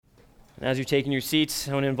As you're taking your seats,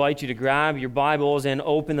 I want to invite you to grab your Bibles and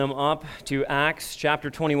open them up to Acts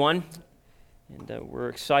chapter 21. And we're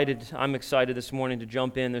excited. I'm excited this morning to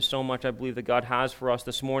jump in. There's so much I believe that God has for us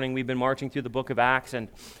this morning. We've been marching through the book of Acts, and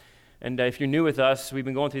if you're new with us, we've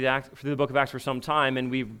been going through the book of Acts for some time,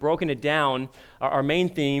 and we've broken it down, our main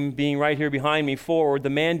theme being right here behind me, forward,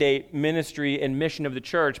 the mandate, ministry, and mission of the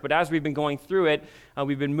church. But as we've been going through it,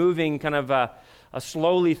 we've been moving kind of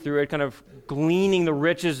slowly through it, kind of gleaning the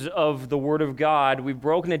riches of the Word of God. We've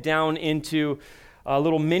broken it down into a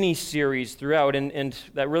little mini-series throughout, and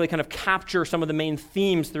that really kind of capture some of the main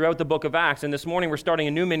themes throughout the book of Acts. And this morning we're starting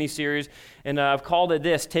a new mini-series, and I've called it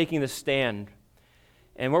this, Taking the Stand.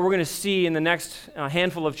 And what we're going to see in the next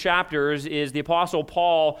handful of chapters is the Apostle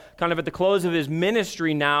Paul, kind of at the close of his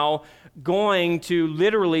ministry now, going to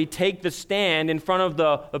literally take the stand in front of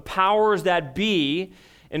the powers that be,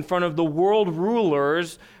 in front of the world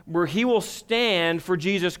rulers, where he will stand for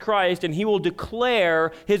Jesus Christ, and he will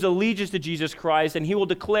declare his allegiance to Jesus Christ, and he will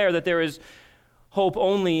declare that there is hope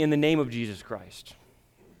only in the name of Jesus Christ.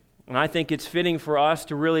 And I think it's fitting for us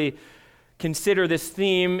to really consider this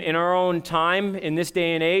theme in our own time, in this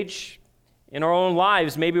day and age, in our own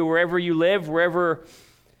lives, maybe wherever you live, wherever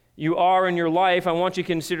you are in your life. I want you to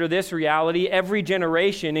consider this reality. Every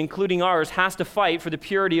generation, including ours, has to fight for the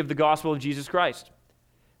purity of the gospel of Jesus Christ.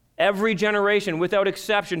 Every generation, without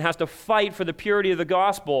exception, has to fight for the purity of the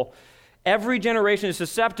gospel. Every generation is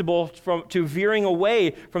susceptible to veering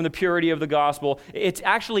away from the purity of the gospel. It's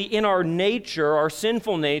actually in our nature, our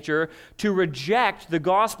sinful nature, to reject the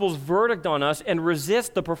gospel's verdict on us and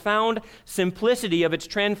resist the profound simplicity of its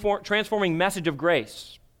transforming message of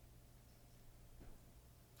grace.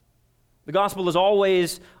 The gospel is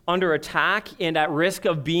always under attack and at risk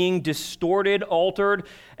of being distorted, altered,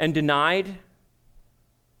 and denied.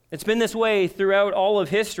 It's been this way throughout all of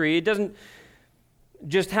history. It doesn't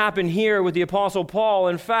just happen here with the Apostle Paul.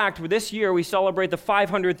 In fact, this year we celebrate the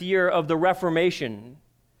 500th year of the Reformation.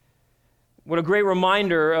 What a great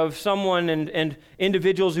reminder of someone and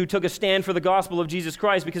individuals who took a stand for the gospel of Jesus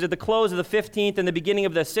Christ, because at the close of the 15th and the beginning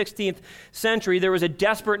of the 16th century, there was a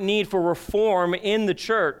desperate need for reform in the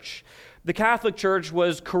church. The Catholic Church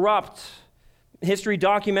was corrupt. History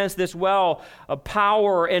documents this well.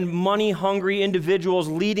 Power and money-hungry individuals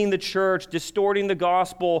leading the church, distorting the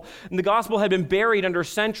gospel. And the gospel had been buried under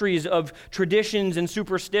centuries of traditions and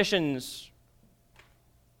superstitions.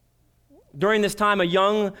 During this time, a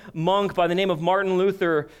young monk by the name of Martin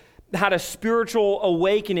Luther had a spiritual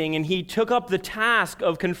awakening, and he took up the task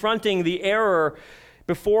of confronting the error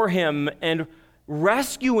before him and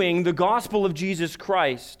rescuing the gospel of Jesus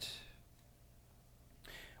Christ.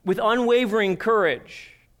 With unwavering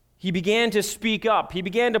courage, he began to speak up. He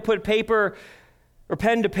began to put pen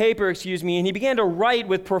to paper, and he began to write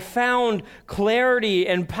with profound clarity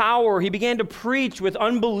and power. He began to preach with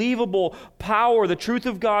unbelievable power the truth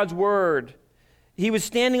of God's word. He was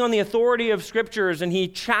standing on the authority of scriptures, and he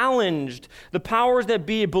challenged the powers that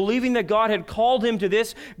be, believing that God had called him to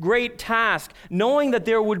this great task, knowing that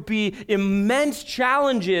there would be immense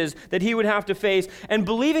challenges that he would have to face, and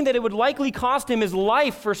believing that it would likely cost him his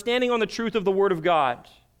life for standing on the truth of the Word of God.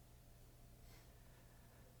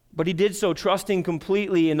 But he did so trusting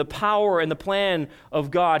completely in the power and the plan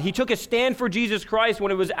of God. He took a stand for Jesus Christ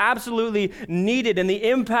when it was absolutely needed, and the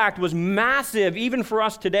impact was massive even for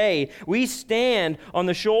us today. We stand on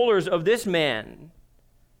the shoulders of this man.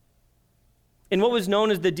 In what was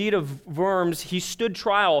known as the Deed of Worms, he stood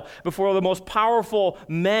trial before the most powerful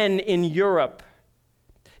men in Europe.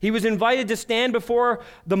 He was invited to stand before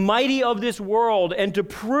the mighty of this world and to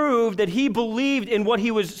prove that he believed in what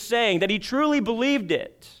he was saying, that he truly believed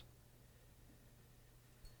it.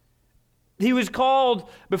 He was called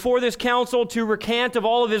before this council to recant of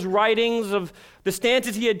all of his writings, of the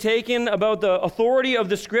stances he had taken about the authority of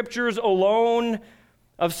the scriptures alone,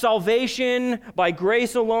 of salvation by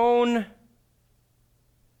grace alone.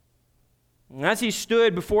 And as he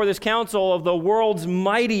stood before this council of the world's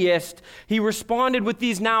mightiest, he responded with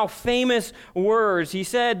these now famous words. He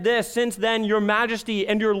said this, "Since then your majesty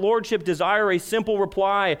and your lordship desire a simple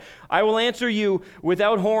reply, I will answer you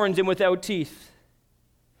without horns and without teeth.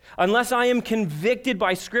 Unless I am convicted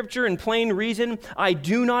by Scripture and plain reason, I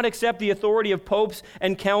do not accept the authority of popes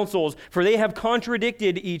and councils, for they have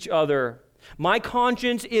contradicted each other. My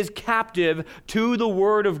conscience is captive to the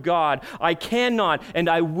word of God. I cannot and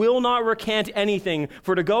I will not recant anything,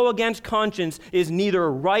 for to go against conscience is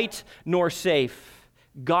neither right nor safe.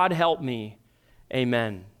 God help me.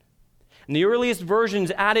 Amen." And the earliest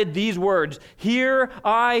versions added these words, "Here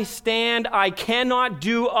I stand, I cannot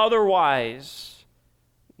do otherwise."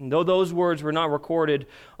 And though those words were not recorded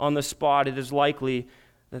on the spot, it is likely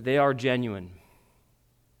that they are genuine.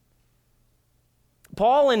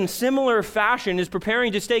 Paul, in similar fashion, is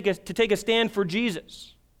preparing to take a stand for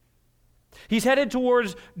Jesus. He's headed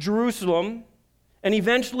towards Jerusalem and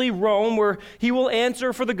eventually Rome, where he will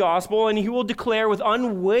answer for the gospel and he will declare with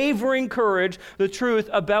unwavering courage the truth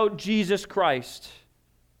about Jesus Christ.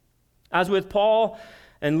 As with Paul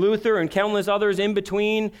and Luther and countless others in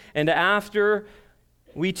between and after,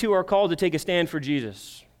 we too are called to take a stand for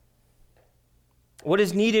Jesus. What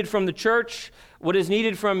is needed from the church, what is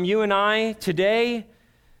needed from you and I today,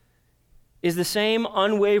 is the same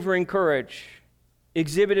unwavering courage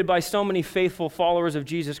exhibited by so many faithful followers of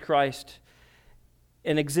Jesus Christ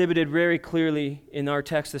and exhibited very clearly in our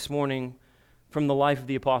text this morning from the life of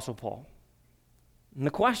the Apostle Paul. And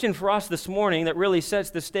the question for us this morning that really sets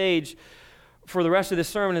the stage for the rest of this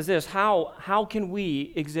sermon is this: how can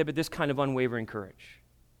we exhibit this kind of unwavering courage?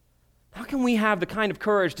 How can we have the kind of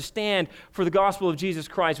courage to stand for the gospel of Jesus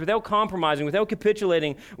Christ without compromising, without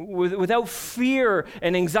capitulating, without fear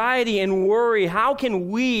and anxiety and worry? How can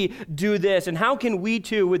we do this? And how can we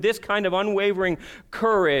too, with this kind of unwavering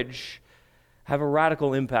courage, have a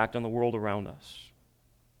radical impact on the world around us?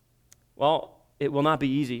 Well, it will not be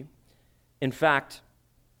easy. In fact,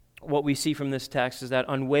 what we see from this text is that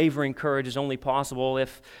unwavering courage is only possible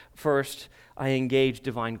if, first, I engage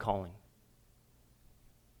divine calling.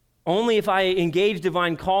 Only if I engage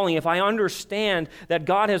divine calling, if I understand that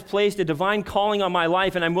God has placed a divine calling on my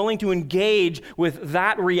life and I'm willing to engage with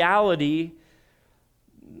that reality.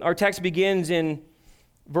 Our text begins in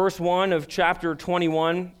verse 1 of chapter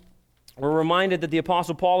 21. We're reminded that the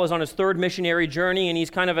Apostle Paul is on his third missionary journey, and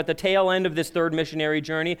he's kind of at the tail end of this third missionary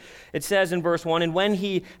journey. It says in verse 1, "And when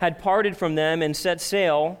he had parted from them and set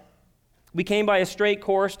sail, we came by a straight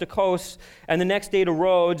course to Kos, and the next day to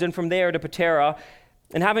Rhodes, and from there to Patara.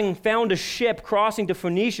 And having found a ship crossing to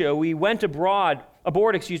Phoenicia, we went aboard,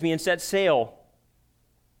 and set sail.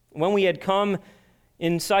 When we had come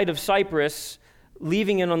in sight of Cyprus,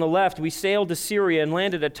 leaving it on the left, we sailed to Syria and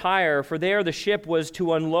landed at Tyre, for there the ship was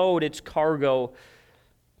to unload its cargo."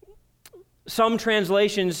 Some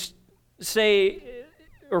translations say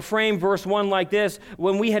or frame verse 1 like this: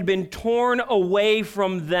 "When we had been torn away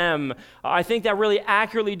from them." I think that really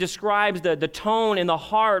accurately describes the tone and the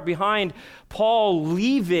heart behind Paul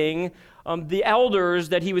leaving the elders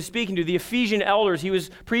that he was speaking to, the Ephesian elders. He was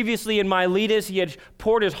previously in Miletus. He had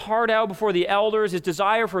poured his heart out before the elders. His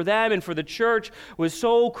desire for them and for the church was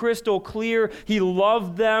so crystal clear. He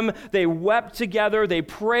loved them. They wept together. They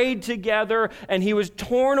prayed together. And he was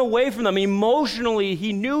torn away from them. Emotionally,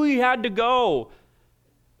 he knew he had to go.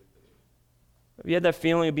 Have you had that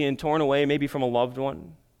feeling of being torn away, maybe from a loved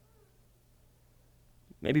one?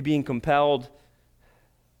 Maybe being compelled,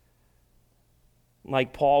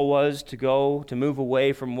 like Paul was, to move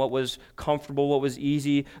away from what was comfortable, what was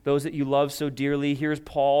easy, those that you love so dearly. Here's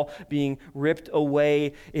Paul being ripped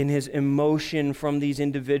away in his emotion from these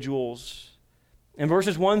individuals. And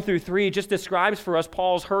verses 1 through 3 just describes for us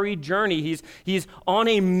Paul's hurried journey. He's on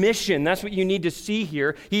a mission. That's what you need to see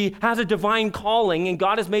here. He has a divine calling, and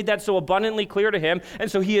God has made that so abundantly clear to him.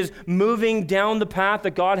 And so he is moving down the path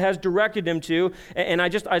that God has directed him to. And I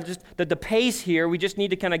just that the pace here, we just need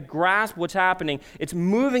to kind of grasp what's happening. It's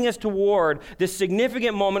moving us toward this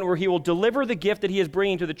significant moment where he will deliver the gift that he is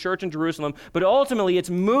bringing to the church in Jerusalem. But ultimately, it's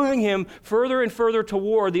moving him further and further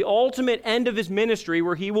toward the ultimate end of his ministry,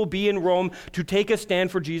 where he will be in Rome to take a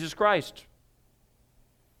stand for Jesus Christ.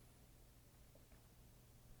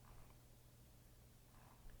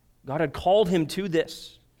 God had called him to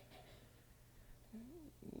this.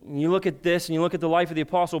 And you look at this and you look at the life of the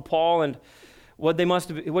Apostle Paul and what he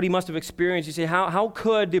must have experienced. You say, how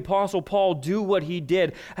could the Apostle Paul do what he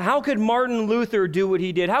did? How could Martin Luther do what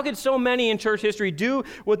he did? How could so many in church history do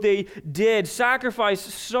what they did, sacrifice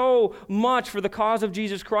so much for the cause of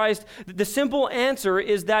Jesus Christ? The simple answer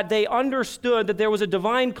is that they understood that there was a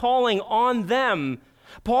divine calling on them.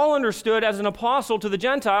 Paul understood as an apostle to the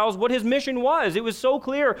Gentiles what his mission was. It was so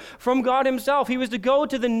clear from God himself. He was to go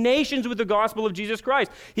to the nations with the gospel of Jesus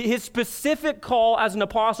Christ. His specific call as an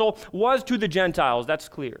apostle was to the Gentiles. That's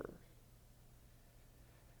clear.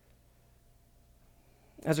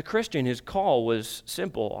 As a Christian, his call was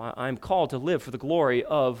simple. I'm called to live for the glory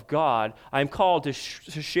of God. I'm called to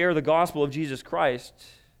share the gospel of Jesus Christ.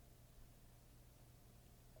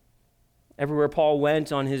 Everywhere Paul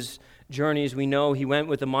went on his journeys, we know he went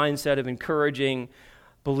with the mindset of encouraging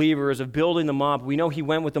believers, of building them up. We know he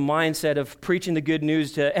went with the mindset of preaching the good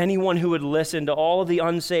news to anyone who would listen, to all of the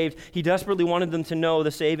unsaved. He desperately wanted them to know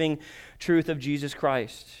the saving truth of Jesus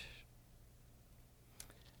Christ.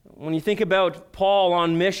 When you think about Paul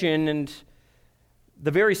on mission and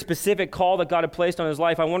the very specific call that God had placed on his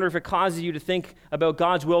life, I wonder if it causes you to think about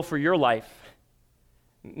God's will for your life.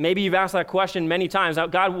 Maybe you've asked that question many times.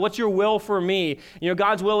 God, what's your will for me?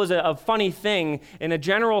 God's will is a funny thing. In a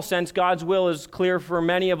general sense, God's will is clear for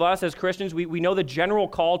many of us as Christians. We know the general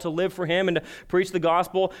call to live for him and to preach the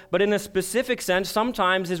gospel. But in a specific sense,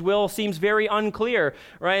 sometimes his will seems very unclear,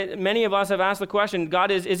 right? Many of us have asked the question,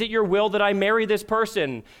 God, is it your will that I marry this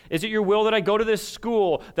person? Is it your will that I go to this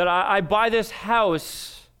school, that I buy this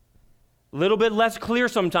house? A little bit less clear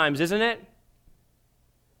sometimes, isn't it?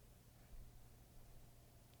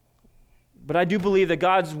 But I do believe that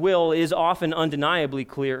God's will is often undeniably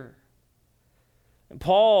clear.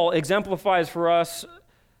 Paul exemplifies for us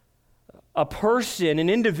a person, an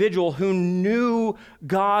individual who knew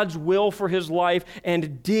God's will for his life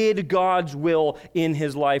and did God's will in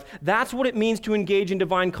his life. That's what it means to engage in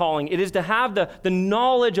divine calling. It is to have the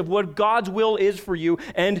knowledge of what God's will is for you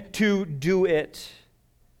and to do it.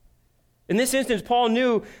 In this instance, Paul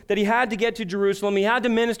knew that he had to get to Jerusalem. He had to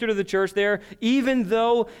minister to the church there, even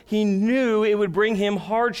though he knew it would bring him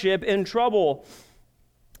hardship and trouble.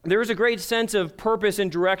 There is a great sense of purpose and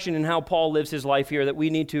direction in how Paul lives his life here that we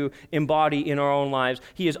need to embody in our own lives.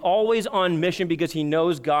 He is always on mission because he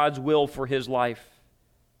knows God's will for his life.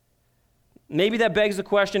 Maybe that begs the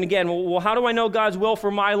question again, well, how do I know God's will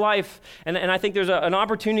for my life? And I think there's an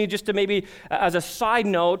opportunity just to maybe, as a side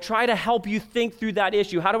note, try to help you think through that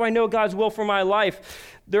issue. How do I know God's will for my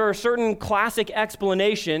life? There are certain classic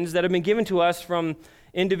explanations that have been given to us from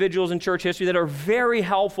individuals in church history that are very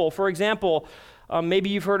helpful. For example, maybe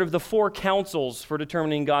you've heard of the 4 councils for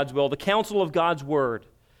determining God's will. The counsel of God's word,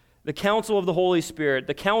 the counsel of the Holy Spirit,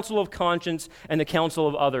 the counsel of conscience, and the counsel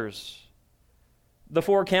of others. The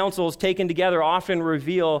 4 counsels taken together often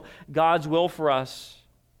reveal God's will for us.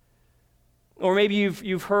 Or maybe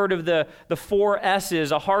you've heard of the 4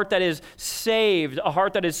 S's, a heart that is saved, a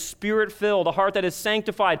heart that is spirit-filled, a heart that is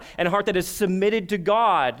sanctified, and a heart that is submitted to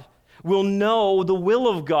God will know the will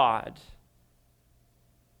of God.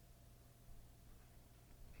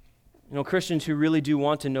 Christians who really do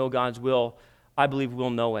want to know God's will, I believe will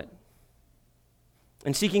know it.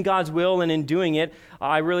 In seeking God's will and in doing it,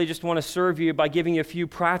 I really just want to serve you by giving you a few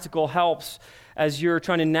practical helps as you're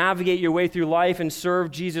trying to navigate your way through life and serve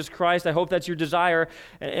Jesus Christ. I hope that's your desire.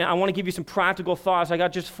 And I want to give you some practical thoughts. I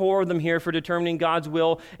got just 4 of them here for determining God's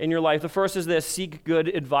will in your life. The first is this: seek good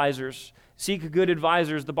advisors. Seek good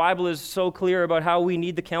advisors. The Bible is so clear about how we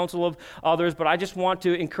need the counsel of others, but I just want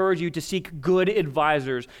to encourage you to seek good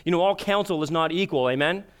advisors. All counsel is not equal,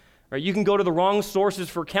 amen? Right, you can go to the wrong sources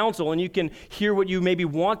for counsel and you can hear what you maybe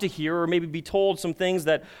want to hear or maybe be told some things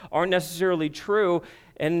that aren't necessarily true.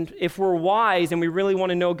 And if we're wise and we really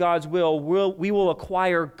want to know God's will, we will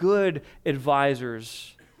acquire good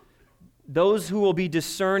advisors. Those who will be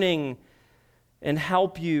discerning and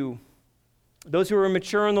help you. Those who are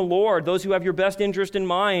mature in the Lord, those who have your best interest in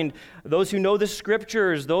mind, those who know the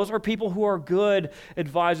Scriptures, those are people who are good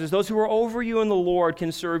advisors. Those who are over you in the Lord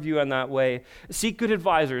can serve you in that way. Seek good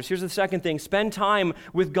advisors. Here's the second thing: spend time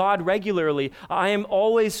with God regularly. I am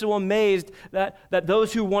always so amazed that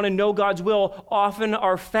those who want to know God's will often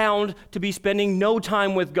are found to be spending no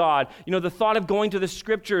time with God. The thought of going to the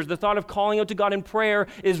Scriptures, the thought of calling out to God in prayer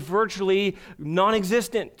is virtually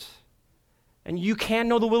non-existent. And you can't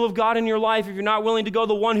know the will of God in your life if you're not willing to go to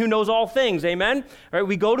the one who knows all things. Amen? Right?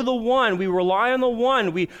 We go to the one. We rely on the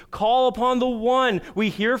one. We call upon the one.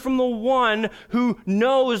 We hear from the one who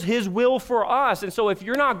knows his will for us. And so if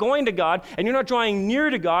you're not going to God and you're not drawing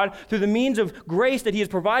near to God through the means of grace that he has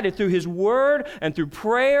provided through his word and through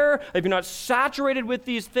prayer, if you're not saturated with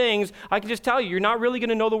these things, I can just tell you, you're not really going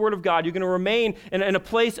to know the word of God. You're going to remain in a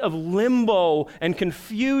place of limbo and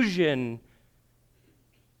confusion.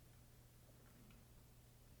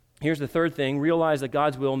 Here's the third thing: realize that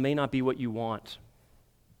God's will may not be what you want.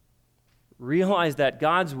 Realize that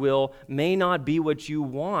God's will may not be what you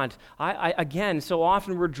want. Again, so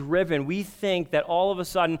often we're driven. We think that all of a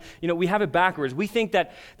sudden, we have it backwards. We think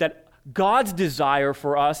that God's desire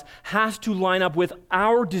for us has to line up with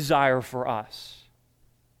our desire for us.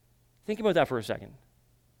 Think about that for a second.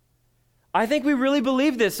 I think we really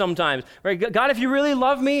believe this sometimes. Right? God, if you really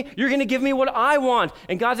love me, you're going to give me what I want.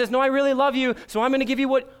 And God says, no, I really love you, so I'm going to give you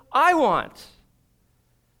what I want.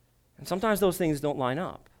 And sometimes those things don't line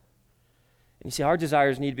up. And you see, our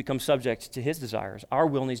desires need to become subject to his desires. Our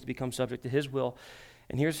will needs to become subject to his will.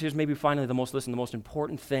 And here's maybe finally the most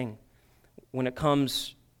important thing when it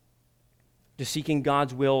comes to seeking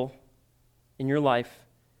God's will in your life.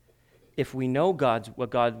 If we know what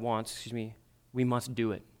God wants, we must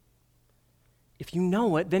do it. If you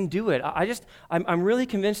know it, then do it. I'm really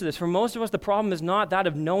convinced of this. For most of us, the problem is not that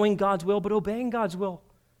of knowing God's will, but obeying God's will.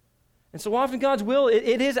 And so often God's will,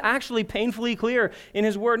 it is actually painfully clear in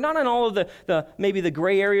His Word, not in all of the maybe the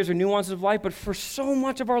gray areas or nuances of life, but for so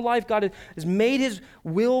much of our life, God has made His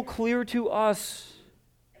will clear to us.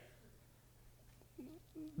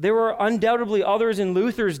 There were undoubtedly others in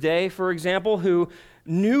Luther's day, for example, who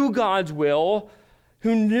knew God's will,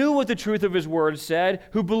 who knew what the truth of His Word said,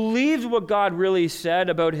 who believed what God really said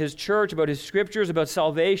about His church, about His scriptures, about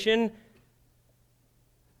salvation.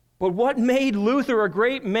 But what made Luther a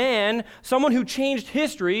great man, someone who changed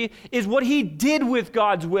history, is what he did with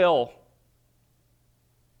God's will.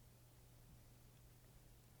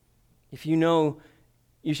 If you know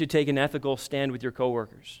you should take an ethical stand with your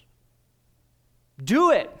coworkers,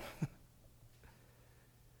 do it.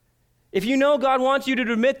 If you know God wants you to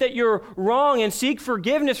admit that you're wrong and seek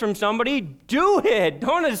forgiveness from somebody, do it.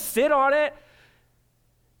 Don't just sit on it.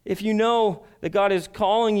 If you know that God is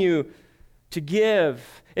calling you to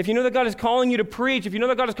give, if you know that God is calling you to preach, if you know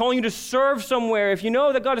that God is calling you to serve somewhere, if you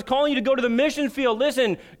know that God is calling you to go to the mission field,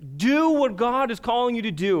 listen, do what God is calling you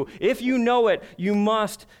to do. If you know it, you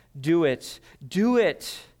must do it. Do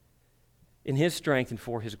it in His strength and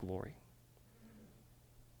for His glory.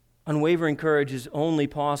 Unwavering courage is only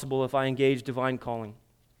possible if I engage divine calling.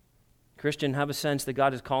 Christian, have a sense that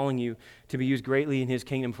God is calling you to be used greatly in His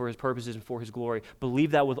kingdom for His purposes and for His glory.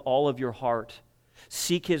 Believe that with all of your heart.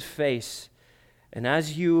 Seek His face. And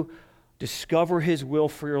as you discover His will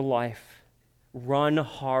for your life, run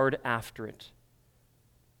hard after it.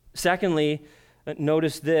 Secondly,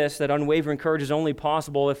 notice this, that unwavering courage is only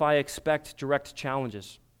possible if I expect direct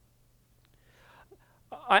challenges.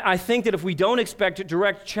 I think that if we don't expect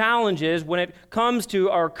direct challenges, when it comes to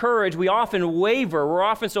our courage, we often waver. We're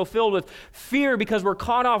often so filled with fear because we're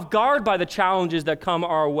caught off guard by the challenges that come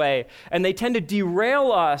our way. And they tend to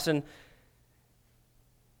derail us. And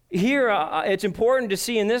here, it's important to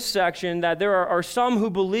see in this section that there are some who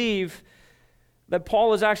believe that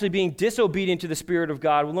Paul is actually being disobedient to the Spirit of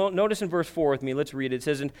God. Well, notice in verse 4 with me. Let's read it. It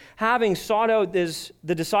says, "And having sought out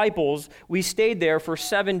the disciples, we stayed there for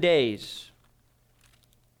 7 days.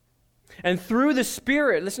 And through the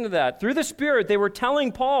Spirit," listen to that, "through the Spirit they were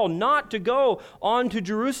telling Paul not to go on to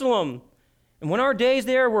Jerusalem. And when our days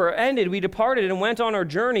there were ended, we departed and went on our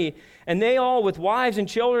journey. And they all, with wives and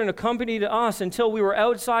children, accompanied us until we were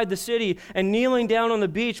outside the city. And kneeling down on the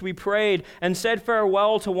beach, we prayed and said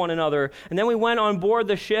farewell to one another. And then we went on board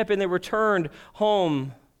the ship and they returned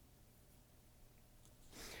home."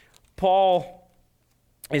 Paul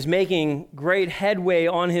is making great headway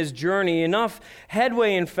on his journey. Enough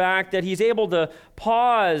headway, in fact, that he's able to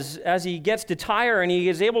pause as he gets to Tyre, and he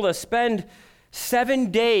is able to spend 7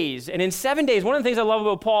 days. And in 7 days, one of the things I love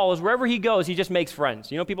about Paul is wherever he goes, he just makes friends.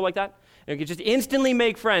 You know people like that? You can just instantly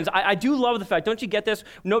make friends. I do love the fact, don't you get this?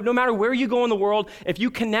 No matter where you go in the world, if you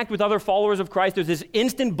connect with other followers of Christ, there's this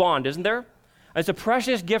instant bond, isn't there? It's a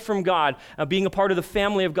precious gift from God, being a part of the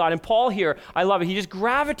family of God. And Paul here, I love it. He just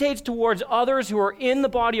gravitates towards others who are in the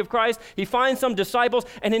body of Christ. He finds some disciples.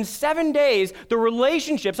 And in 7 days, the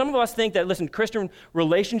relationship, some of us think that, listen, Christian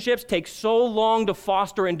relationships take so long to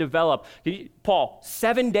foster and develop. Paul,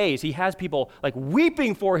 7 days, he has people like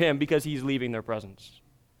weeping for him because he's leaving their presence.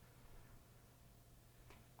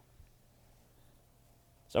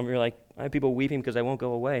 Some of you are like, I have people weeping because I won't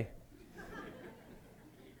go away.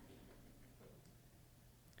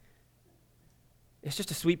 It's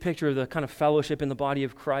just a sweet picture of the kind of fellowship in the body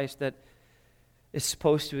of Christ that is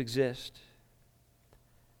supposed to exist.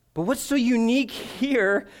 But what's so unique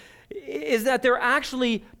here is that they're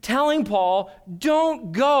actually telling Paul,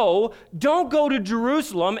 don't go to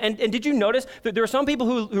Jerusalem. And did you notice that there are some people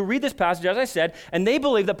who read this passage, as I said, and they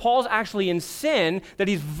believe that Paul's actually in sin, that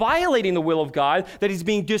he's violating the will of God, that he's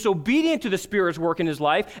being disobedient to the Spirit's work in his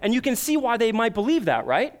life. And you can see why they might believe that,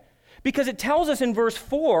 right? Because it tells us in verse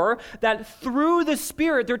 4 that through the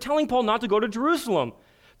Spirit, they're telling Paul not to go to Jerusalem.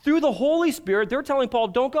 Through the Holy Spirit, they're telling Paul,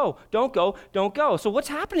 don't go, don't go, don't go. So what's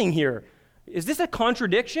happening here? Is this a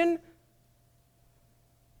contradiction?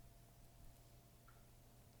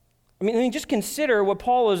 I mean, just consider what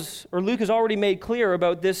Luke has already made clear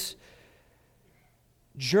about this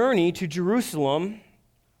journey to Jerusalem.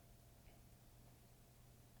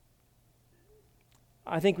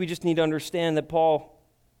 I think we just need to understand that Paul,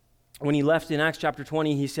 when he left in Acts chapter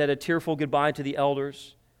 20, he said a tearful goodbye to the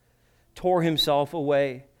elders, tore himself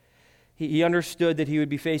away. He understood that he would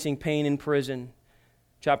be facing pain in prison.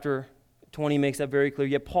 Chapter 20 makes that very clear.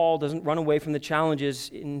 Yet Paul doesn't run away from the challenges.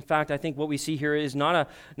 In fact, I think what we see here is not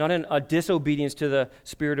a disobedience to the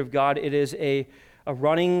Spirit of God. It is a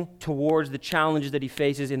running towards the challenges that he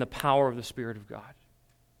faces in the power of the Spirit of God.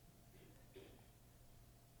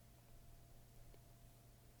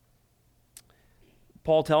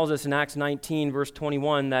 Paul tells us in Acts 19, verse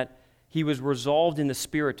 21, that he was resolved in the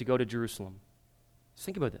Spirit to go to Jerusalem. Just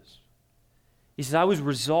think about this. He says, I was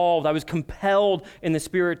resolved, I was compelled in the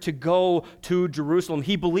Spirit to go to Jerusalem.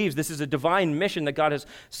 He believes this is a divine mission that God has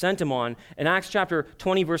sent him on. In Acts chapter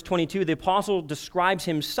 20, verse 22, the apostle describes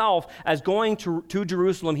himself as going to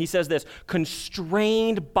Jerusalem. He says this,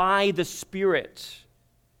 constrained by the Spirit.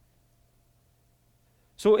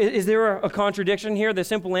 So is there a contradiction here? The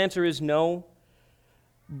simple answer is no.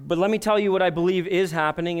 But let me tell you what I believe is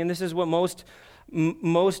happening, and this is what most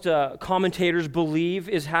commentators believe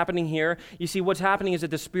is happening here. You see, what's happening is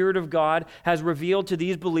that the Spirit of God has revealed to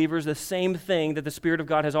these believers the same thing that the Spirit of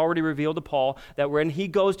God has already revealed to Paul, that when he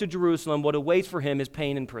goes to Jerusalem, what awaits for him is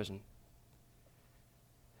pain in prison.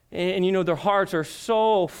 And you know, their hearts are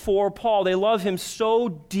so for Paul. They love him so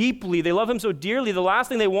deeply. They love him so dearly. The last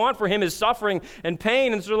thing they want for him is suffering and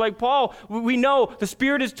pain. And so they're like, Paul, we know the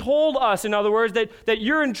Spirit has told us, in other words, that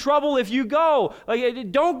you're in trouble if you go.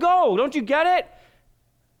 Like, don't go. Don't you get it?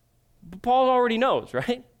 But Paul already knows,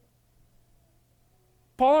 right?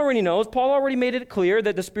 Paul already knows. Paul already made it clear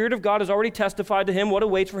that the Spirit of God has already testified to him what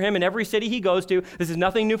awaits for him in every city he goes to. This is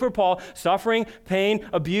nothing new for Paul. Suffering, pain,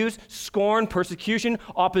 abuse, scorn, persecution,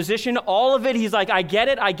 opposition, all of it. He's like, I get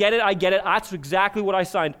it, I get it, I get it. That's exactly what I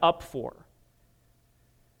signed up for.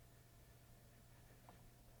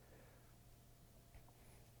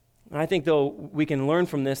 And I think, though, we can learn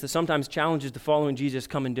from this that sometimes challenges to following Jesus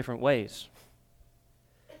come in different ways.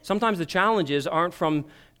 Sometimes the challenges aren't from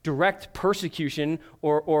direct persecution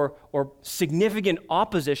or significant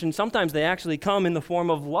opposition. Sometimes they actually come in the form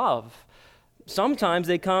of love. Sometimes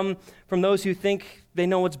they come from those who think they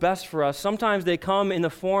know what's best for us. Sometimes they come in the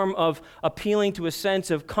form of appealing to a sense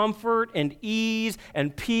of comfort and ease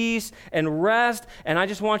and peace and rest. And I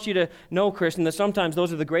just want you to know, Christian, that sometimes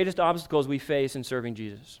those are the greatest obstacles we face in serving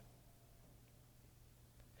Jesus.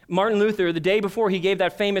 Martin Luther, the day before he gave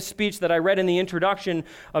that famous speech that I read in the introduction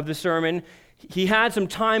of the sermon, he had some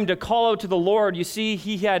time to call out to the Lord. You see,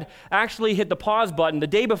 he had actually hit the pause button. The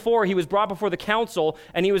day before, he was brought before the council,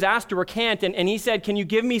 and he was asked to recant, and he said, can you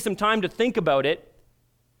give me some time to think about it?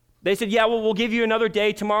 They said, yeah, well, we'll give you another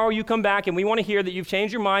day. Tomorrow you come back, and we want to hear that you've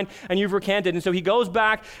changed your mind and you've recanted. And so he goes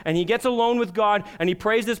back, and he gets alone with God, and he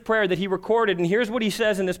prays this prayer that he recorded. And here's what he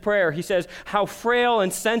says in this prayer. He says, how frail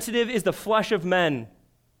and sensitive is the flesh of men,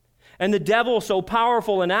 and the devil so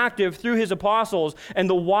powerful and active through his apostles, and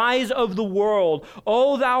the wise of the world.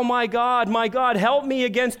 O thou my God, help me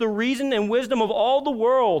against the reason and wisdom of all the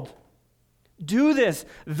world. Do this,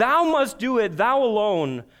 thou must do it, thou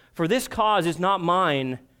alone, for this cause is not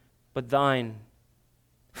mine, but thine.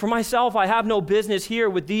 For myself, I have no business here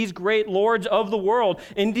with these great lords of the world.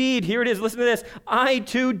 Indeed, here it is, listen to this. I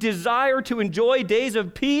too desire to enjoy days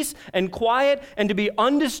of peace and quiet and to be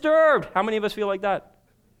undisturbed. How many of us feel like that?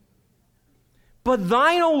 But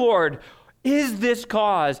thine, O Lord, is this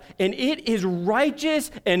cause, and it is righteous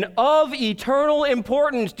and of eternal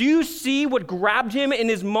importance. Do you see what grabbed him in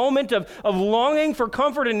his moment of longing for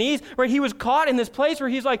comfort and ease? Right? He was caught in this place where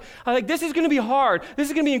he's like, this is going to be hard. This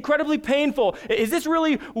is going to be incredibly painful. Is this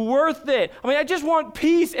really worth it? I mean, I just want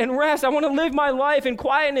peace and rest. I want to live my life in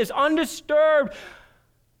quietness, undisturbed.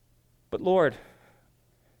 But Lord,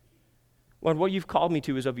 what you've called me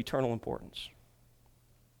to is of eternal importance.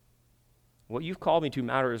 What you've called me to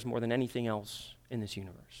matters more than anything else in this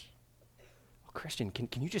universe. Well, Christian,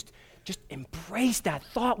 can you just embrace that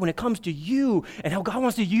thought when it comes to you and how God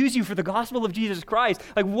wants to use you for the gospel of Jesus Christ?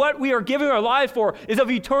 Like, what we are giving our lives for is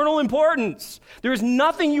of eternal importance. There is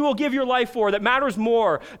nothing you will give your life for that matters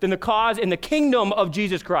more than the cause and the kingdom of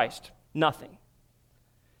Jesus Christ. Nothing.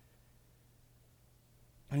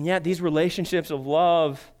 And yet these relationships of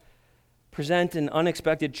love present an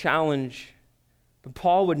unexpected challenge. But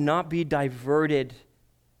Paul would not be diverted.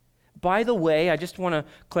 By the way, I just want to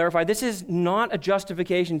clarify, this is not a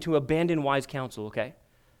justification to abandon wise counsel, okay?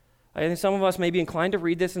 I think some of us may be inclined to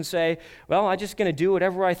read this and say, well, I'm just going to do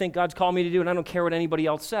whatever I think God's called me to do, and I don't care what anybody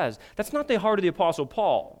else says. That's not the heart of the Apostle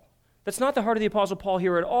Paul. That's not the heart of the Apostle Paul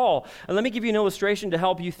here at all. And let me give you an illustration to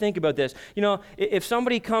help you think about this. You know, if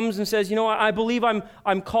somebody comes and says, you know, I believe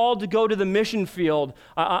I'm called to go to the mission field.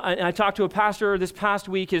 I talked to a pastor this past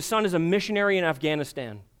week. His son is a missionary in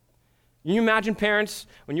Afghanistan. Can you imagine, parents,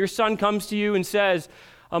 when your son comes to you and says,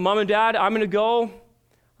 Mom and Dad, I'm going to go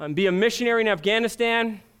and be a missionary in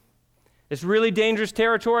Afghanistan. It's really dangerous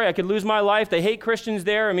territory. I could lose my life. They hate Christians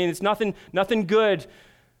there. I mean, it's nothing good.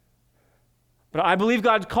 But I believe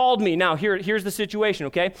God's called me. Now, here's the situation,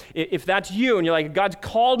 okay? If that's you and you're like, God's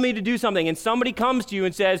called me to do something, and somebody comes to you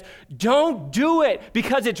and says, don't do it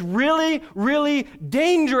because it's really, really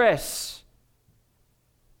dangerous.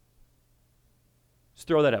 Just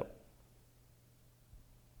throw that out.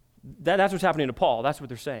 That's what's happening to Paul. That's what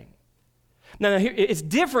they're saying. Now, it's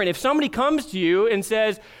different if somebody comes to you and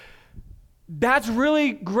says, that's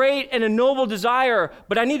really great and a noble desire,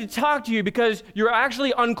 but I need to talk to you because you're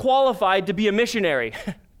actually unqualified to be a missionary.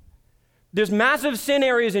 There's massive sin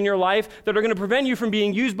areas in your life that are going to prevent you from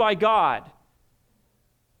being used by God.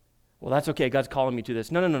 Well, that's okay. God's calling me to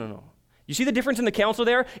this. No. You see the difference in the counsel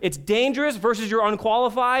there? It's dangerous versus you're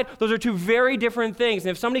unqualified. Those are two very different things.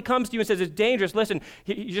 And if somebody comes to you and says it's dangerous, listen,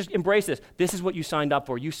 you just embrace this. This is what you signed up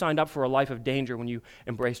for. You signed up for a life of danger when you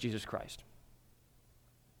embrace Jesus Christ.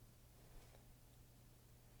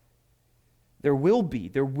 There will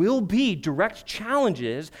be direct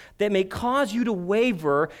challenges that may cause you to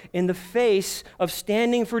waver in the face of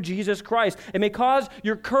standing for Jesus Christ. It may cause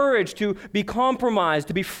your courage to be compromised,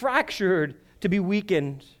 to be fractured, to be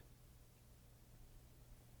weakened.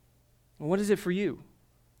 What is it for you?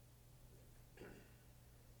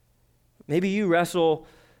 Maybe you wrestle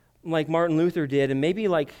like Martin Luther did, and maybe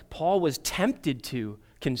like Paul was tempted to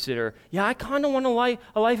consider, I kind of want a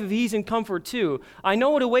life of ease and comfort too. I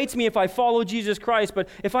know what awaits me if I follow Jesus Christ, but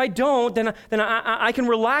if I don't, then I can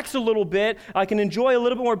relax a little bit. I can enjoy a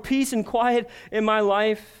little bit more peace and quiet in my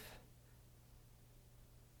life.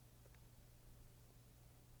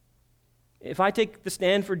 If I take the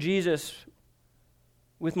stand for Jesus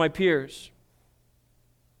with my peers,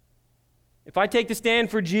 if I take the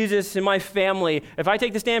stand for Jesus in my family, if I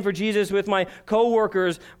take the stand for Jesus with my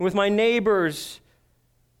coworkers, with my neighbors,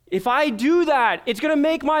 if I do that, it's going to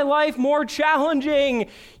make my life more challenging.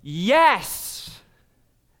 Yes.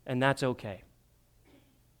 And that's okay.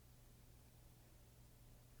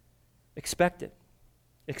 Expect it.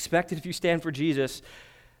 Expect it if you stand for Jesus.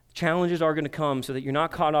 Challenges are going to come so that you're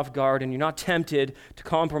not caught off guard and you're not tempted to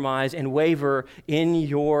compromise and waver in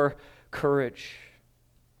your courage.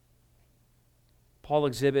 Paul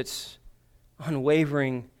exhibits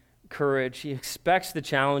unwavering courage. He expects the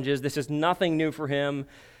challenges. This is nothing new for him.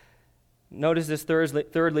 Notice this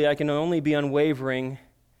thirdly, I can only be unwavering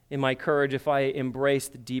in my courage if I embrace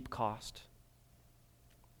the deep cost.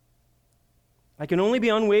 I can only be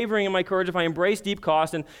unwavering in my courage if I embrace deep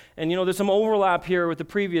cost. And there's some overlap here with the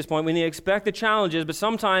previous point. We expect the challenges, but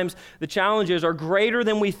sometimes the challenges are greater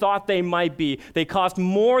than we thought they might be. They cost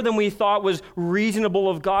more than we thought was reasonable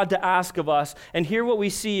of God to ask of us. And here what we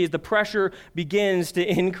see is the pressure begins to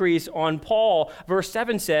increase on Paul. Verse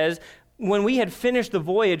 7 says, when we had finished the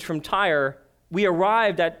voyage from Tyre, we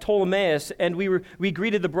arrived at Ptolemais, and we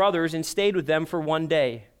greeted the brothers and stayed with them for one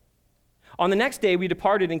day. On the next day, we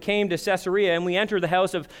departed and came to Caesarea, and we entered the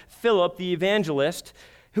house of Philip the evangelist,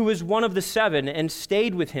 who was one of the 7, and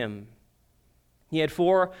stayed with him. He had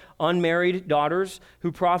 4 unmarried daughters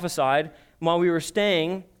who prophesied. While we were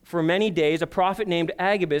staying for many days, a prophet named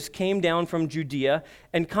Agabus came down from Judea,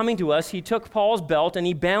 and coming to us, he took Paul's belt, and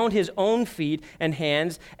he bound his own feet and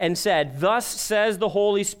hands, and said, "Thus says the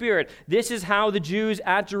Holy Spirit, this is how the Jews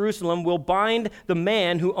at Jerusalem will bind the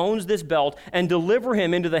man who owns this belt and deliver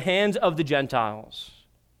him into the hands of the Gentiles."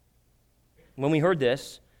 When we heard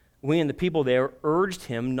this, we and the people there urged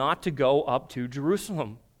him not to go up to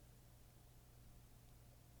Jerusalem.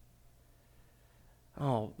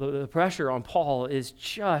 Oh, the pressure on Paul is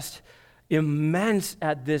just immense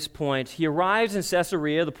at this point. He arrives in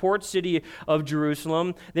Caesarea, the port city of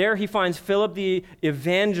Jerusalem. There he finds Philip the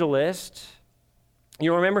evangelist.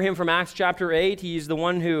 You remember him from Acts chapter 8. He's the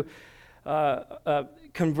one who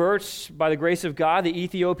converts by the grace of God the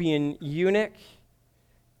Ethiopian eunuch.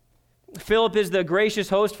 Philip is the gracious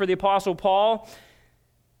host for the Apostle Paul.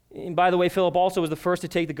 And by the way, Philip also was the first to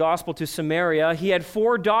take the gospel to Samaria. He had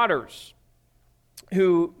 4 daughters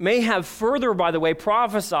who may have further, by the way,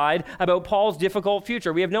 prophesied about Paul's difficult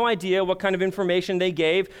future. We have no idea what kind of information they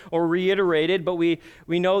gave or reiterated, but we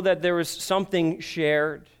know that there was something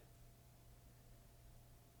shared.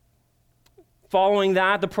 Following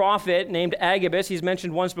that, the prophet named Agabus, he's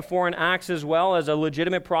mentioned once before in Acts as well as a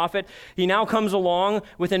legitimate prophet. He now comes along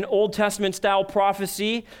with an Old Testament-style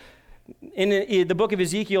prophecy. In the book of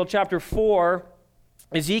Ezekiel, chapter 4,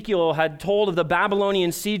 Ezekiel had told of the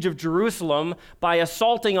Babylonian siege of Jerusalem by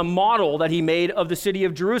assaulting a model that he made of the city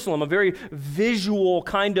of Jerusalem, a very visual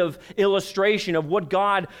kind of illustration of what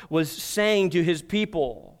God was saying to his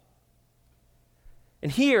people.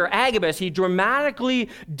 And here, Agabus, he dramatically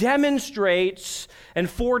demonstrates and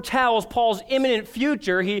foretells Paul's imminent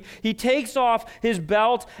future. He takes off his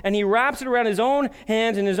belt and he wraps it around his own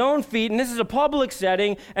hands and his own feet, and this is a public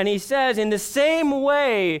setting, and he says, in the same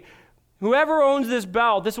way, whoever owns this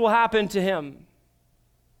belt, this will happen to him.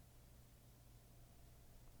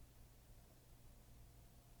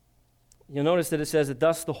 You'll notice that it says that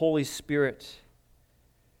thus the Holy Spirit.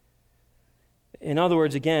 In other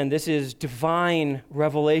words, again, this is divine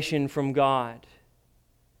revelation from God.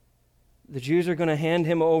 The Jews are going to hand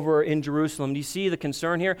him over in Jerusalem. Do you see the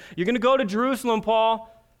concern here? You're going to go to Jerusalem, Paul.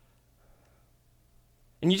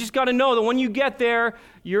 And you just got to know that when you get there,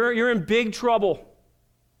 you're in big trouble.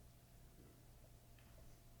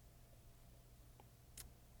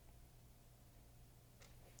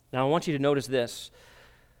 Now, I want you to notice this.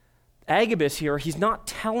 Agabus here, he's not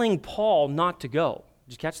telling Paul not to go.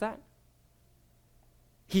 Did you catch that?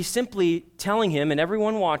 He's simply telling him, and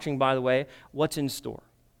everyone watching, by the way, what's in store.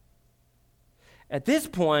 At this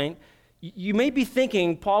point, you may be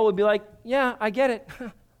thinking, Paul would be like, yeah, I get it.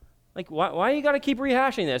 Like, why you got to keep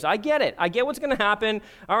rehashing this? I get it. I get what's going to happen.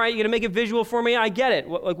 All right, you're going to make it visual for me? I get it.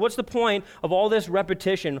 What's the point of all this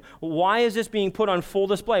repetition? Why is this being put on full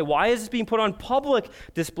display? Why is this being put on public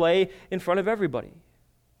display in front of everybody?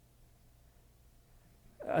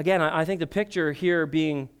 Again, I think the picture here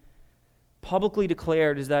being publicly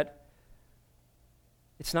declared is that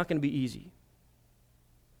it's not going to be easy.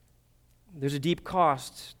 There's a deep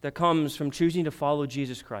cost that comes from choosing to follow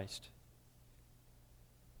Jesus Christ.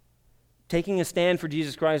 Taking a stand for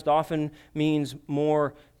Jesus Christ often means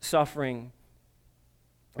more suffering.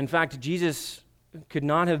 In fact, Jesus could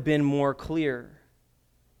not have been more clear.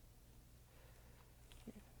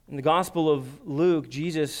 In the Gospel of Luke,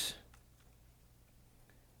 Jesus,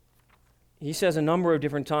 he says a number of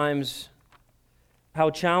different times how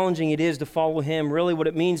challenging it is to follow him, really what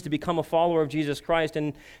it means to become a follower of Jesus Christ.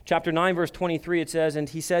 In chapter 9, verse 23, it says, "And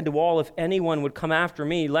he said to all, if anyone would come after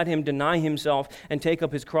me, let him deny himself and take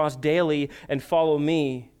up his cross daily and follow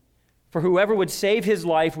me. For whoever would save his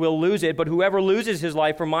life will lose it, but whoever loses his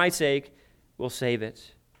life for my sake will save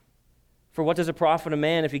it. For what does it profit a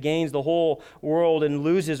man if he gains the whole world and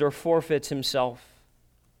loses or forfeits himself?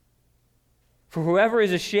 For whoever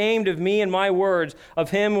is ashamed of me and my words,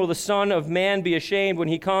 of him will the Son of Man be ashamed when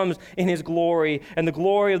he comes in his glory, and the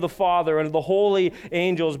glory of the Father and of the holy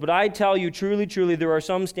angels. But I tell you, truly, truly, there are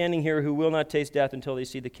some standing here who will not taste death until they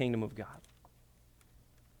see the kingdom of God."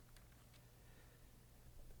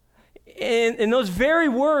 In those very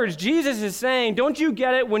words, Jesus is saying, don't you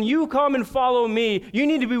get it? When you come and follow me, you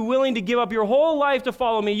need to be willing to give up your whole life to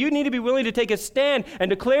follow me. You need to be willing to take a stand and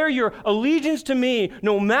declare your allegiance to me,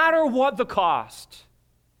 no matter what the cost.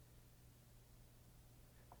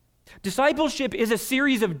 Discipleship is a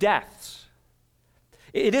series of deaths.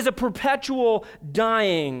 It is a perpetual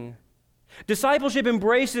dying. Discipleship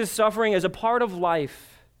embraces suffering as a part of life.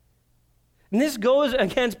 And this goes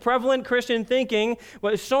against prevalent Christian thinking.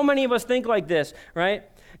 Well, so many of us think like this, right?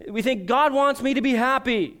 We think God wants me to be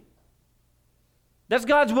happy. That's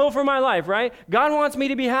God's will for my life, right? God wants me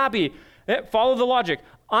to be happy. Follow the logic.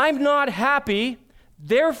 I'm not happy,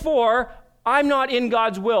 therefore I'm not in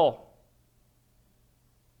God's will.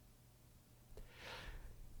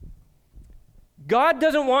 God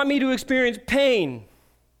doesn't want me to experience pain.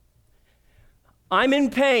 I'm in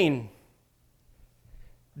pain.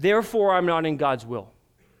 Therefore, I'm not in God's will.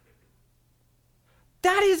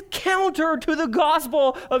 That is counter to the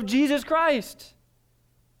gospel of Jesus Christ.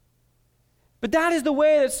 But that is the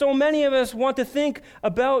way that so many of us want to think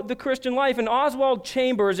about the Christian life. And Oswald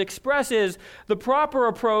Chambers expresses the proper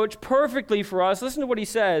approach perfectly for us. Listen to what he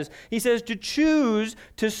says. He says, to choose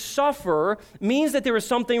to suffer means that there is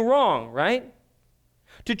something wrong, right?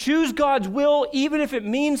 To choose God's will, even if it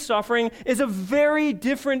means suffering, is a very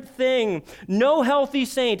different thing. No healthy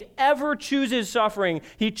saint ever chooses suffering.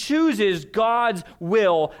 He chooses God's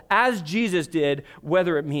will, as Jesus did,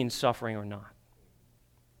 whether it means suffering or not.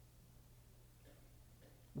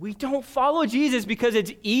 We don't follow Jesus because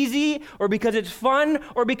it's easy or because it's fun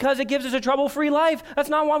or because it gives us a trouble-free life. That's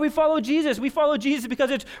not why we follow Jesus. We follow Jesus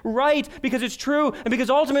because it's right, because it's true, and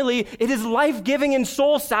because ultimately it is life-giving and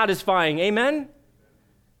soul-satisfying. Amen?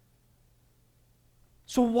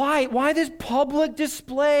 So why this public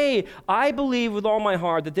display? I believe with all my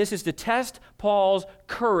heart that this is to test Paul's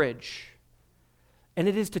courage, and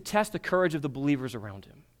it is to test the courage of the believers around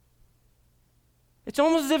him. It's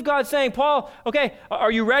almost as if God's saying, Paul, okay,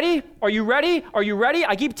 are you ready? Are you ready? Are you ready?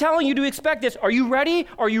 I keep telling you to expect this. Are you ready?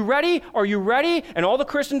 Are you ready? Are you ready? And all the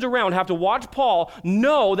Christians around have to watch Paul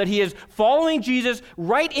know that he is following Jesus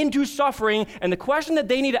right into suffering. And the question that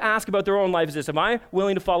they need to ask about their own life is this: am I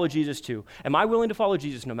willing to follow Jesus too? Am I willing to follow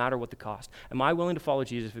Jesus no matter what the cost? Am I willing to follow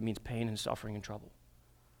Jesus if it means pain and suffering and trouble?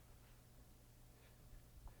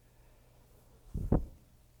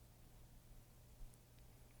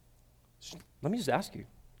 Let me just ask you,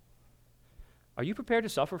 are you prepared to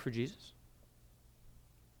suffer for Jesus?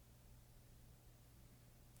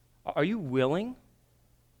 Are you willing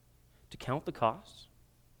to count the costs?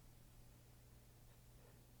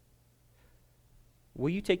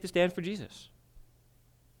 Will you take the stand for Jesus?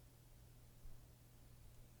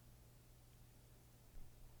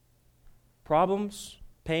 Problems,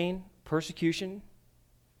 pain, persecution,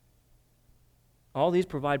 all these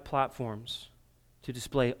provide platforms to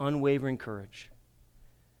display unwavering courage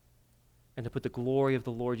and to put the glory of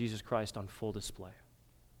the Lord Jesus Christ on full display.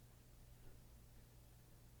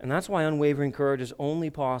 And that's why unwavering courage is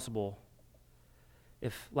only possible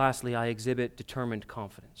if, lastly, I exhibit determined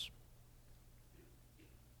confidence.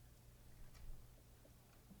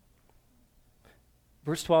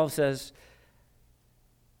 Verse 12 says,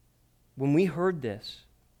 when we heard this,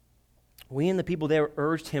 we and the people there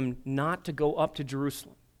urged him not to go up to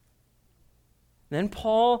Jerusalem. Then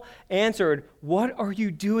Paul answered, "What are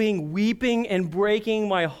you doing, weeping and breaking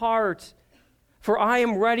my heart? For I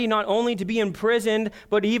am ready not only to be imprisoned,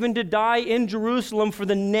 but even to die in Jerusalem for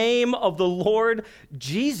the name of the Lord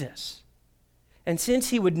Jesus." And since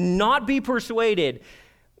he would not be persuaded,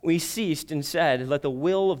 we ceased and said, "Let the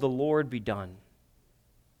will of the Lord be done."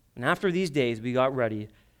 And after these days we got ready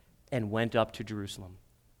and went up to Jerusalem.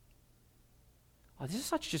 Oh, this is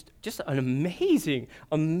such just an amazing,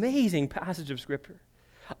 amazing passage of Scripture.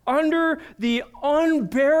 Under the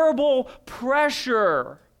unbearable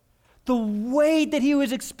pressure, the weight that he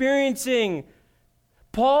was experiencing,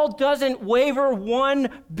 Paul doesn't waver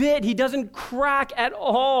one bit. He doesn't crack at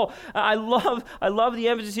all. I love the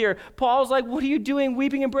emphasis here. Paul's like, "What are you doing,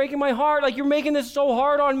 weeping and breaking my heart? Like, you're making this so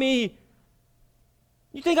hard on me.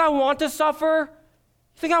 You think I want to suffer?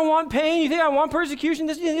 You think I want pain? You think I want persecution?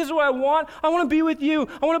 This is what I want. I want to be with you.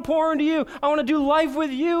 I want to pour into you. I want to do life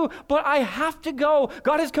with you, but I have to go.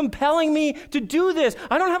 God is compelling me to do this.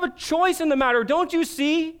 I don't have a choice in the matter. Don't you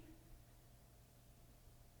see?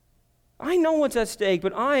 I know what's at stake,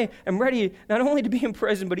 but I am ready not only to be in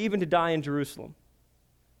prison, but even to die in Jerusalem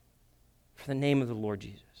for the name of the Lord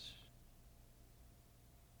Jesus."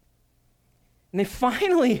 And they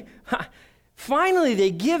finally,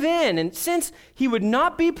 they give in, and since he would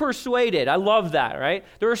not be persuaded, I love that, right?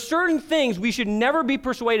 There are certain things we should never be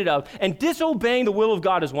persuaded of, and disobeying the will of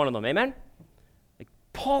God is one of them, amen? Like,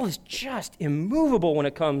 Paul is just immovable when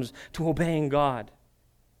it comes to obeying God.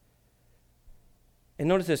 And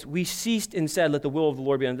notice this, we ceased and said, "Let the will of the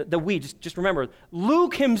Lord be done." Just remember,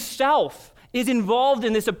 Luke himself is involved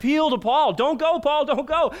in this appeal to Paul. Don't go, Paul, don't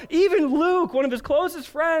go. Even Luke, one of his closest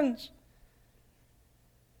friends.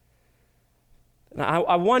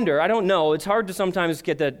 I wonder, I don't know, it's hard to sometimes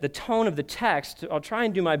get the tone of the text. I'll try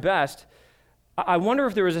and do my best. I wonder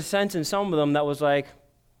if there was a sense in some of them that was like,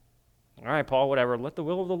 "All right, Paul, whatever, let the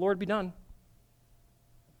will of the Lord be done."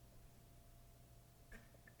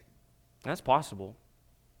 That's possible.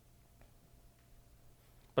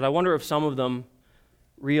 But I wonder if some of them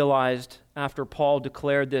realized after Paul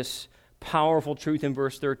declared this powerful truth in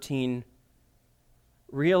verse 13,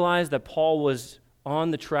 realized that Paul was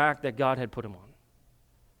on the track that God had put him on.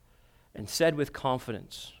 And said with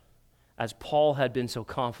confidence, as Paul had been so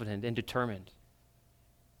confident and determined,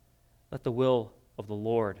 "Let the will of the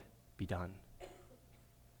Lord be done."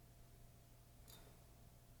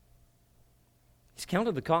 He's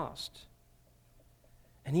counted the cost.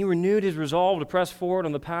 And he renewed his resolve to press forward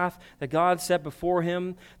on the path that God set before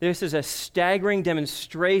him. This is a staggering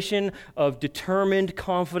demonstration of determined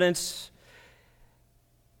confidence.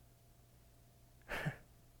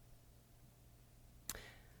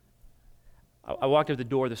 I walked out the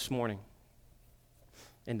door this morning,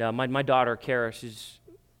 and my daughter, Kara, she's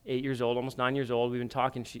 8 years old, almost 9 years old. We've been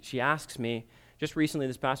talking. She asks me, just recently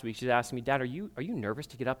this past week, she's asking me, "Dad, are you nervous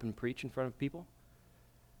to get up and preach in front of people?"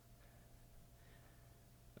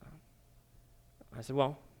 I said,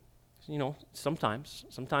 "Well, sometimes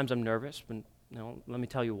I'm nervous, but let me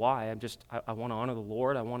tell you why. I want to honor the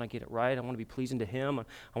Lord. I want to get it right. I want to be pleasing to Him.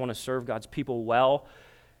 I want to serve God's people well."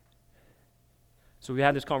 So we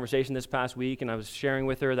had this conversation this past week, and I was sharing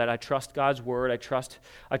with her that I trust God's word. I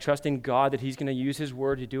trust in God that he's going to use his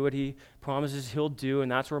word to do what he promises he'll do,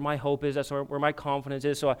 and that's where my hope is. That's where my confidence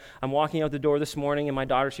is. So I'm walking out the door this morning, and my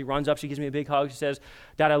daughter, she runs up, she gives me a big hug. She says,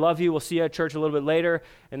 "Dad, I love you. We'll see you at church a little bit later."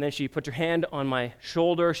 And then she puts her hand on my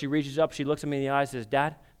shoulder. She reaches up. She looks at me in the eyes and says,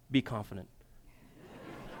 "Dad, be confident."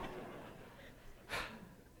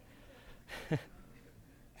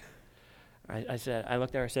 I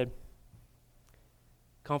looked at her, I said,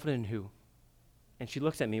 "Confident in who?" And she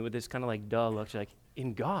looks at me with this kind of like duh look. She's like,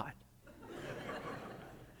 "In God."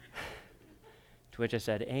 To which I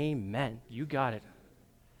said, "Amen. You got it."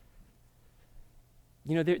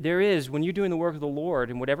 You know, there is, when you're doing the work of the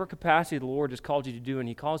Lord, in whatever capacity the Lord has called you to do, and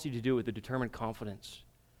he calls you to do it with a determined confidence,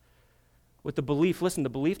 with the belief, listen, the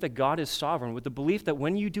belief that God is sovereign, with the belief that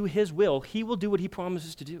when you do his will, he will do what he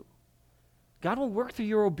promises to do. God will work through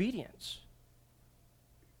your obedience.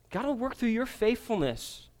 God will work through your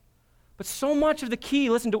faithfulness. But so much of the key,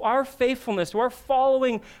 listen, to our faithfulness, to our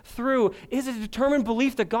following through, is a determined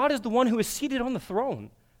belief that God is the one who is seated on the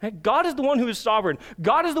throne. Right? God is the one who is sovereign.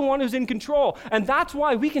 God is the one who's in control. And that's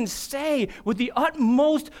why we can say with the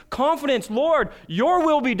utmost confidence, "Lord, your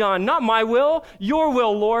will be done, not my will, your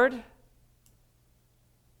will, Lord."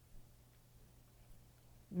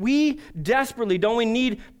 We desperately, don't we,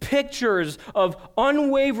 need pictures of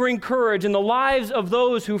unwavering courage in the lives of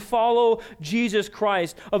those who follow Jesus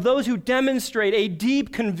Christ, of those who demonstrate a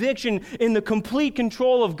deep conviction in the complete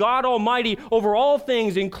control of God Almighty over all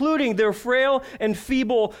things, including their frail and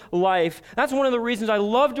feeble life. That's one of the reasons I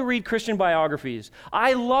love to read Christian biographies.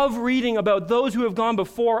 I love reading about those who have gone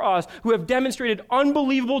before us, who have demonstrated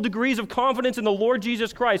unbelievable degrees of confidence in the Lord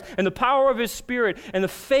Jesus Christ and the power of his Spirit and the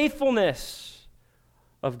faithfulness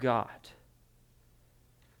of God.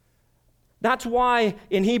 That's why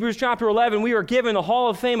in Hebrews chapter 11 we are given the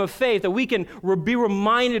hall of fame of faith, that we can be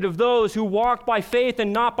reminded of those who walked by faith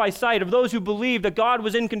and not by sight, of those who believed that God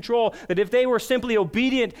was in control, that if they were simply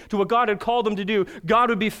obedient to what God had called them to do,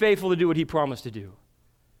 God would be faithful to do what he promised to do.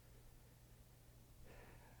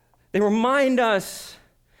 They remind us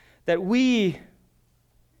that we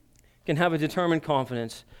can have a determined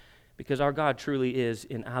confidence because our God truly is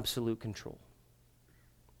in absolute control.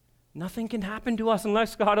 Nothing can happen to us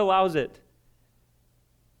unless God allows it.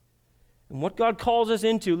 And what God calls us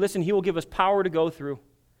into, listen, he will give us power to go through.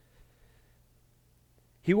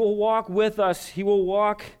 He will walk with us. He will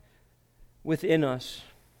walk within us.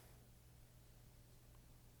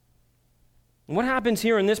 And what happens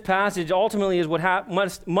here in this passage ultimately is what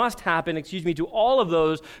must happen, to all of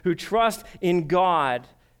those who trust in God.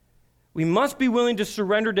 We must be willing to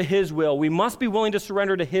surrender to his will. We must be willing to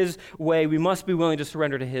surrender to his way. We must be willing to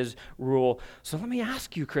surrender to his rule. So let me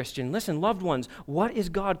ask you, Christian, listen, loved ones, what is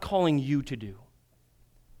God calling you to do?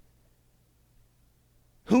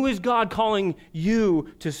 Who is God calling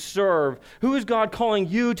you to serve? Who is God calling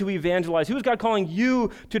you to evangelize? Who is God calling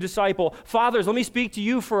you to disciple? Fathers, let me speak to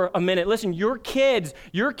you for a minute. Listen, your kids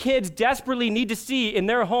desperately need to see in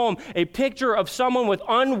their home a picture of someone with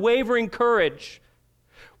unwavering courage,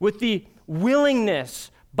 with the willingness,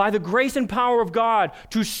 by the grace and power of God,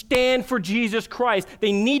 to stand for Jesus Christ.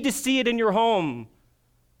 They need to see it in your home.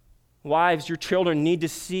 Wives, your children need to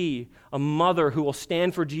see a mother who will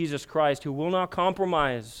stand for Jesus Christ, who will not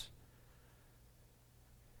compromise.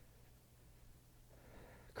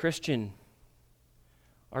 Christian,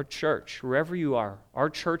 our church, wherever you are, our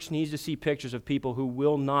church needs to see pictures of people who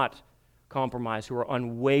will not compromise, who are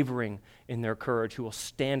unwavering in their courage, who will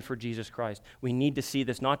stand for Jesus Christ. We need to see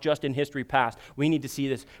this not just in history past. We need to see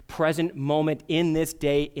this present moment in this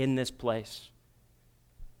day, in this place.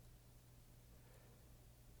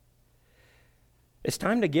 It's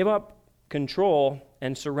time to give up control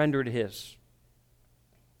and surrender to his.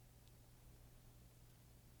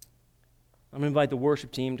 I'm going to invite the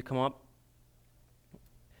worship team to come up.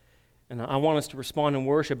 And I want us to respond in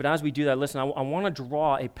worship. But as we do that, listen, I want to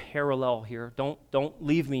draw a parallel here. Don't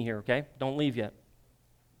leave me here, okay? Don't leave yet.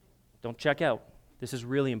 Don't check out. This is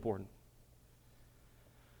really important.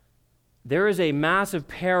 There is a massive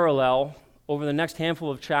parallel over the next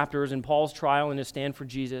handful of chapters in Paul's trial and his stand for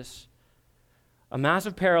Jesus. A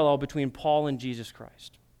massive parallel between Paul and Jesus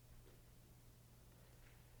Christ.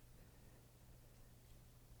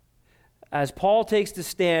 As Paul takes the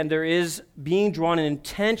stand, there is being drawn an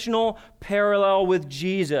intentional parallel with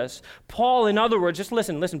Jesus. Paul, in other words, just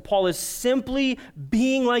listen, Paul is simply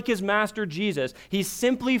being like his master Jesus. He's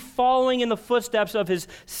simply following in the footsteps of his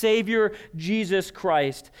Savior, Jesus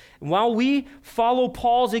Christ. And while we follow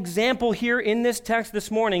Paul's example here in this text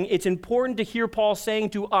this morning, it's important to hear Paul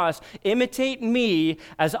saying to us, imitate me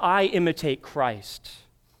as I imitate Christ.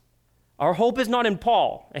 Our hope is not in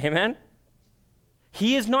Paul. Amen?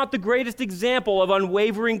 He is not the greatest example of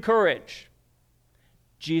unwavering courage.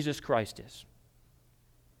 Jesus Christ is.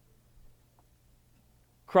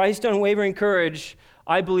 Christ's unwavering courage,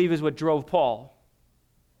 I believe, is what drove Paul.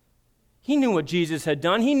 He knew what Jesus had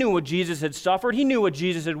done. He knew what Jesus had suffered. He knew what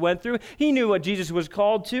Jesus had went through. He knew what Jesus was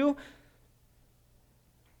called to.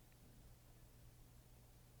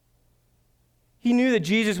 He knew that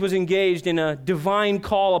Jesus was engaged in a divine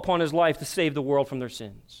call upon his life to save the world from their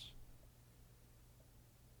sins.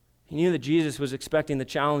 He knew that Jesus was expecting the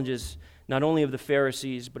challenges not only of the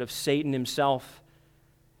Pharisees, but of Satan himself.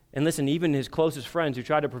 And listen, even his closest friends who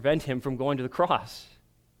tried to prevent him from going to the cross.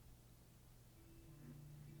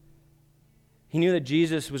 He knew that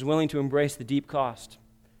Jesus was willing to embrace the deep cost.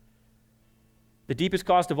 The deepest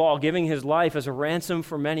cost of all, giving his life as a ransom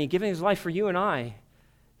for many, giving his life for you and I.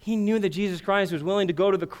 He knew that Jesus Christ was willing to go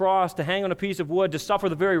to the cross, to hang on a piece of wood, to suffer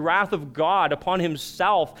the very wrath of God upon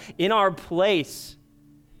himself in our place.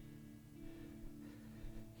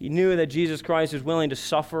 He knew that Jesus Christ was willing to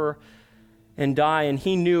suffer and die, and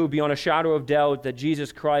he knew beyond a shadow of doubt that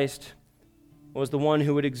Jesus Christ was the one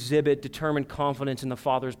who would exhibit determined confidence in the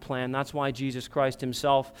Father's plan. That's why Jesus Christ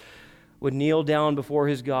himself would kneel down before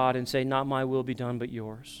his God and say, "Not my will be done, but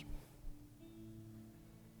yours."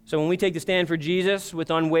 So when we take the stand for Jesus with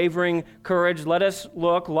unwavering courage, let us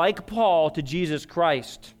look, like Paul, to Jesus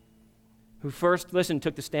Christ, who first, listen,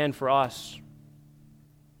 took the stand for us.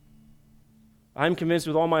 I'm convinced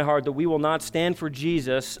with all my heart that we will not stand for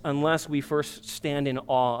Jesus unless we first stand in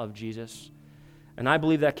awe of Jesus. And I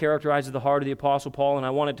believe that characterizes the heart of the Apostle Paul, and I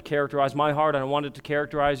want it to characterize my heart, and I want it to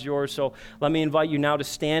characterize yours. So let me invite you now to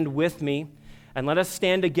stand with me, and let us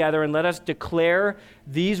stand together, and let us declare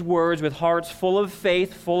these words with hearts full of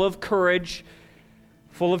faith, full of courage,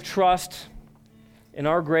 full of trust in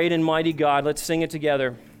our great and mighty God. Let's sing it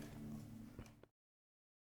together.